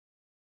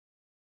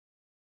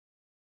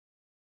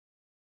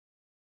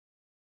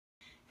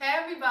Hey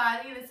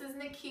everybody, this is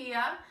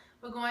Nakia.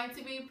 We're going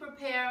to be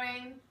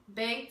preparing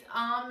baked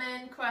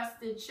almond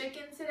crusted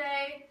chicken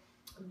today,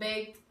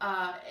 baked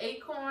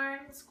acorn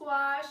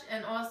squash,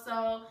 and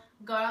also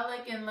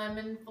garlic and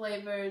lemon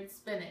flavored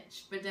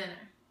spinach for dinner.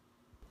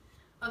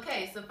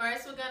 Okay, so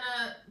first we're going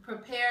to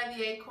prepare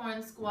the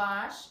acorn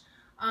squash.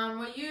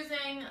 We're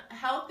using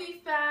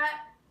healthy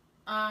fat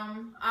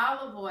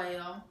olive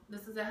oil.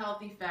 This is a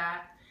healthy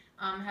fat.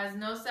 Has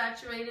no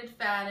saturated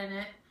fat in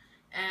it.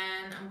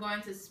 And I'm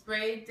going to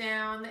spray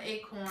down the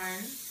acorn.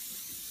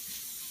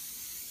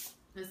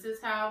 This is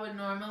how I would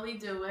normally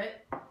do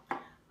it.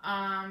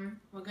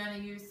 We're going to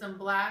use some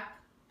black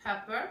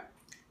pepper.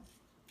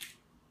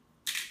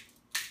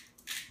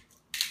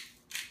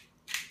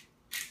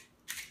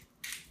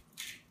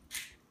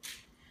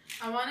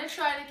 I want to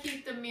try to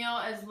keep the meal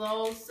as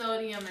low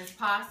sodium as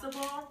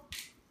possible.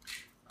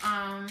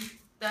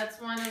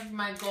 That's one of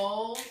my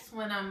goals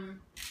when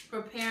I'm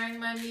preparing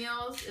my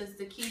meals, is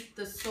to keep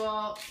the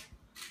salt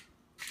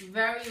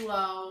very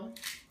low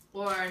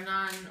or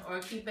none, or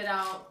keep it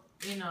out,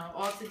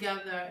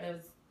 altogether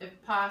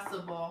if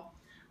possible.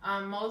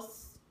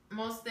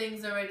 Most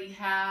things already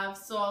have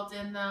salt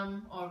in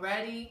them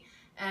already,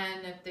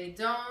 and if they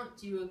don't,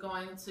 you are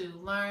going to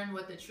learn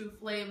what the true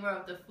flavor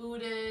of the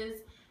food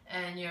is,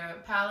 and your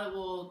palate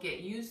will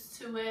get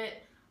used to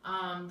it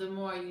the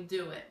more you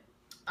do it.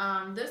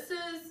 This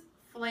is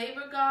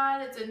Flavor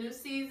God. It's a new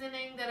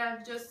seasoning that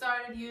I've just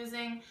started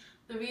using.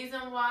 The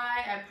reason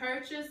why I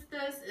purchased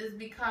this is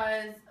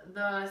because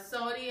the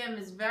sodium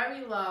is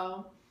very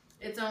low.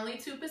 It's only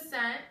 2%.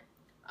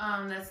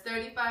 That's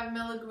 35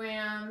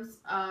 milligrams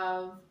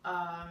of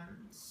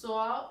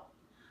salt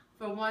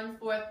for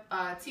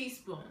 1/4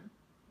 teaspoon.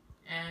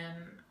 And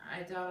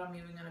I doubt I'm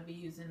even going to be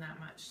using that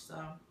much.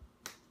 So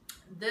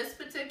this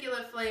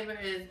particular flavor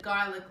is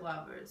garlic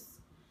lovers.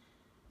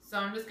 So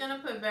I'm just going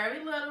to put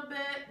very little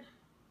bit,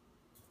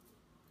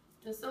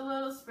 just a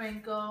little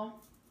sprinkle.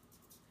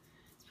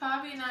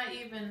 Probably not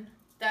even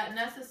that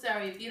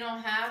necessary if you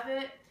don't have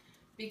it,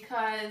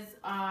 because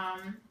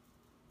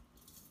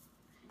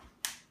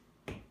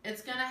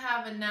it's gonna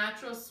have a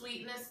natural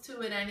sweetness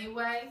to it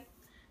anyway.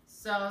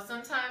 So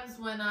sometimes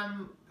when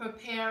I'm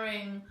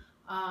preparing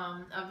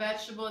a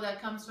vegetable that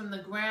comes from the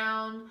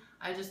ground,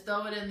 I just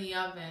throw it in the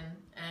oven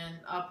and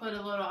I'll put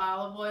a little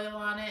olive oil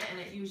on it, and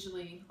it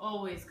usually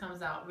always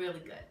comes out really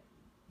good.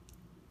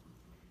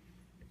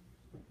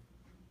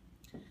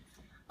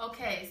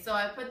 Okay, so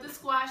I put the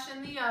squash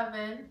in the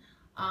oven.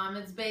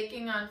 It's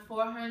baking on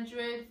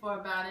 400 for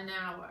about an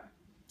hour.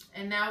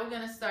 And now we're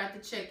going to start the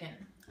chicken.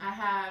 I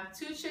have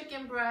 2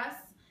 chicken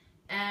breasts,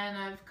 and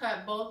I've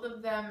cut both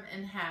of them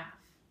in half.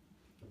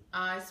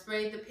 I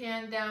sprayed the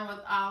pan down with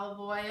olive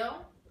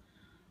oil.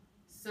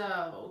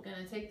 So we're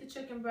going to take the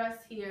chicken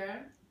breast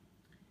here.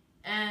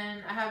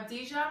 And I have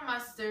Dijon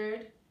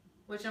mustard,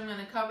 which I'm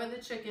going to cover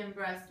the chicken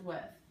breast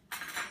with.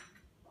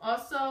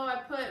 Also, I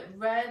put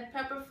red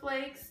pepper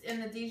flakes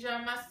in the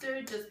Dijon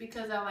mustard just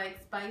because I like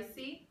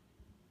spicy.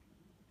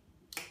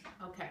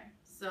 Okay,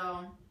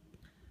 so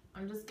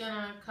I'm just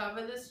gonna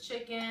cover this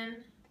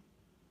chicken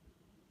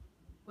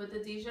with the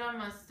Dijon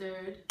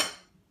mustard.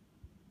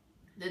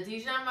 The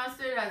Dijon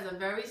mustard has a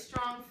very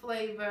strong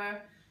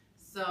flavor,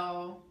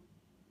 so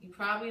you're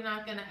probably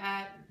not gonna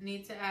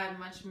need to add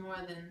much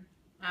more than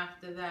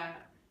after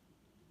that.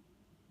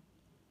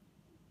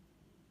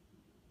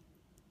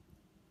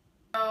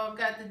 So I've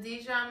got the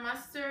Dijon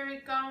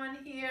mustard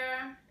going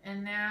here,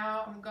 and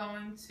now I'm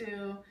going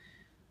to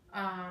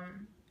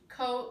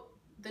coat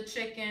the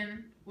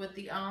chicken with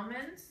the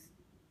almonds.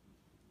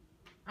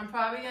 I'm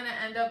probably going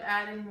to end up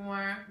adding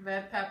more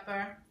red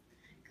pepper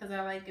because I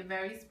like it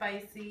very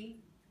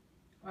spicy,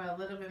 or a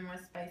little bit more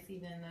spicy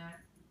than that.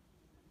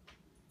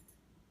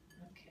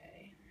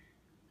 Okay,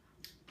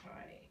 all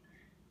right.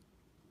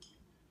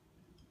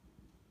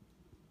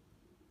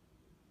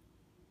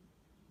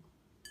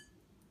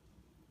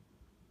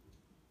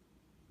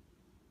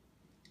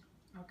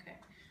 Okay,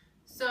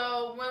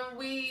 so when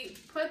we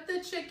put the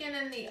chicken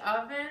in the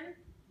oven,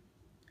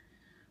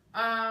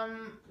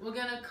 we're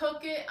gonna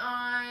cook it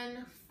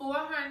on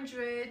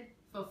 400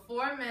 for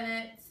 4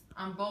 minutes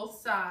on both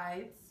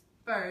sides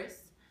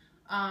first,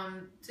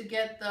 to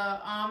get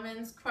the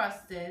almonds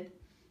crusted,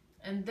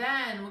 and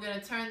then we're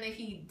gonna turn the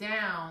heat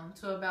down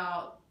to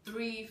about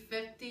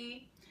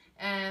 350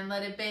 and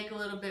let it bake a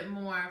little bit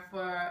more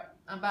for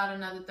about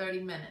another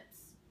 30 minutes.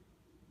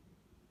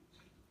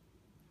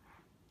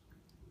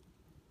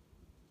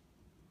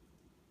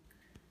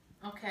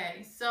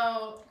 Okay,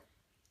 so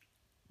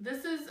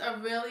this is a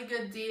really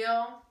good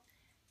deal.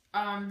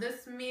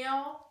 This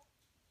meal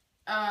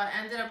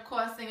ended up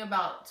costing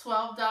about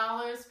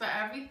 $12 for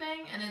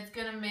everything, and it's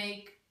gonna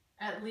make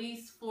at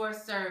least 4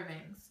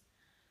 servings.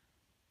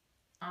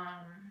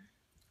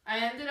 I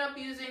ended up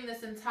using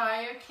this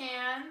entire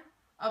can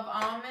of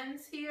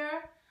almonds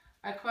here.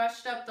 I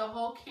crushed up the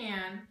whole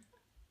can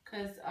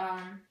because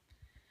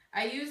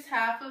I used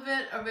half of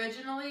it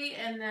originally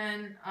and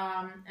then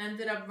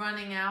ended up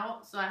running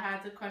out, so I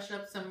had to crush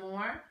up some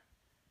more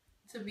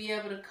to be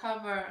able to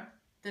cover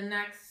the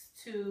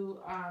next two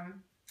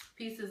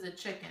pieces of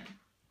chicken.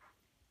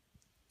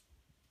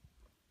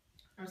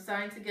 I'm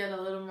starting to get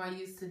a little more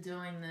used to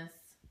doing this,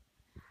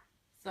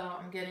 so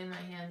I'm getting my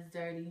hands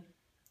dirty.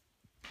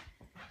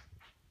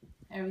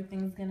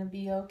 Everything's gonna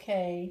be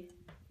okay.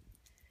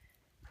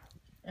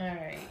 All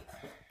right.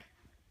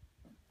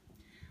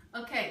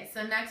 Okay,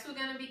 so next we're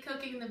gonna be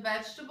cooking the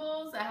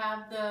vegetables. I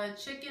have the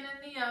chicken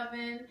in the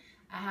oven.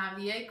 I have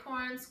the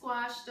acorn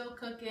squash still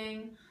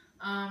cooking.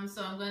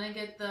 So I'm gonna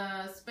get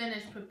the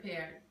spinach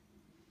prepared.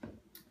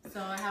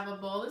 So I have a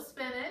bowl of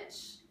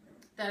spinach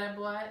that I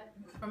bought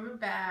from a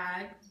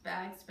bag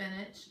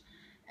spinach,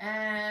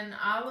 and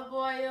olive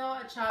oil.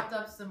 I chopped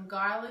up some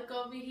garlic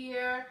over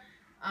here.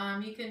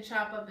 You can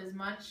chop up as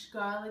much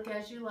garlic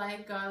as you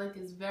like. Garlic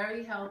is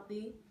very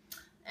healthy.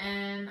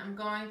 And I'm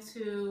going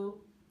to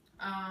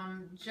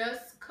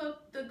just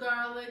cook the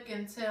garlic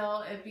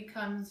until it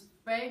becomes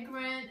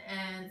fragrant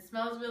and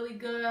smells really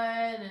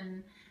good,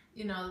 and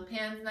you know, the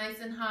pan's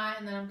nice and hot.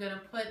 And then I'm going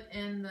to put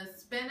in the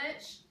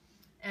spinach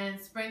and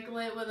sprinkle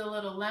it with a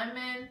little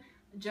lemon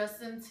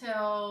just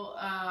until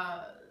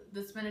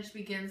the spinach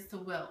begins to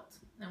wilt.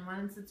 And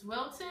once it's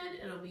wilted,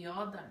 it'll be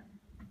all done.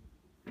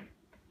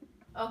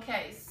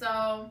 Okay,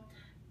 so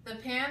the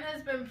pan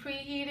has been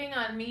preheating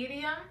on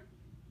medium.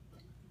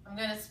 I'm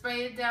going to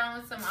spray it down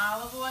with some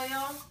olive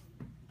oil.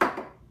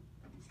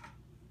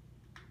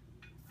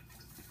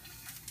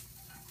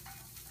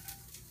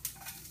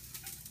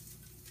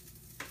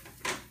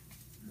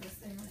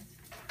 Missing my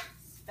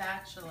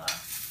spatula.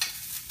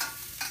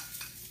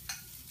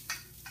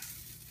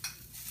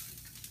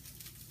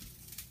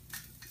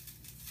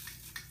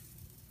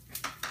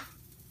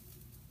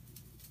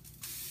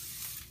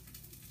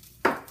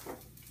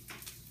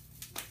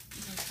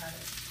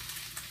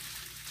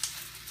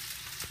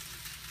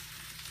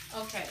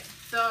 Okay,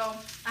 so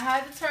I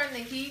had to turn the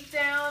heat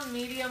down.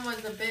 Medium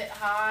was a bit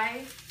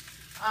high.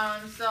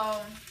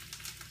 So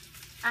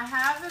I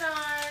have it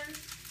on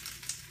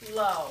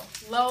low,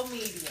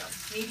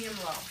 medium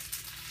low.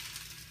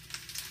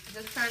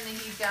 Just turn the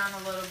heat down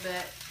a little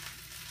bit.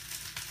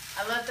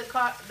 I let the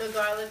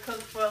garlic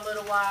cook for a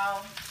little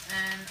while,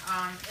 and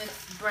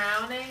it's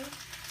browning.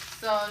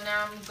 So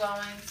now I'm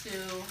going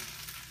to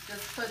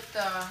just put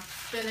the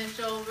spinach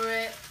over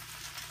it,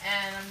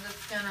 and I'm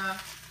just gonna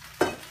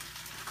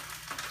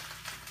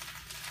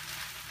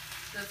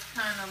just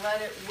kind of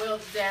let it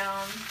wilt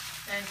down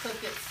and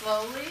cook it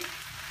slowly.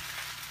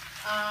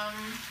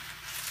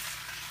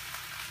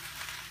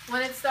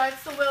 When it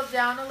starts to wilt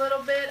down a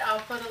little bit,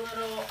 I'll put a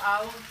little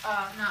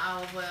not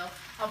olive oil,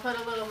 I'll put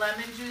a little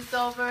lemon juice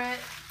over it,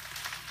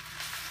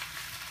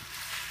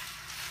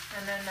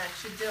 and then that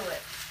should do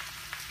it.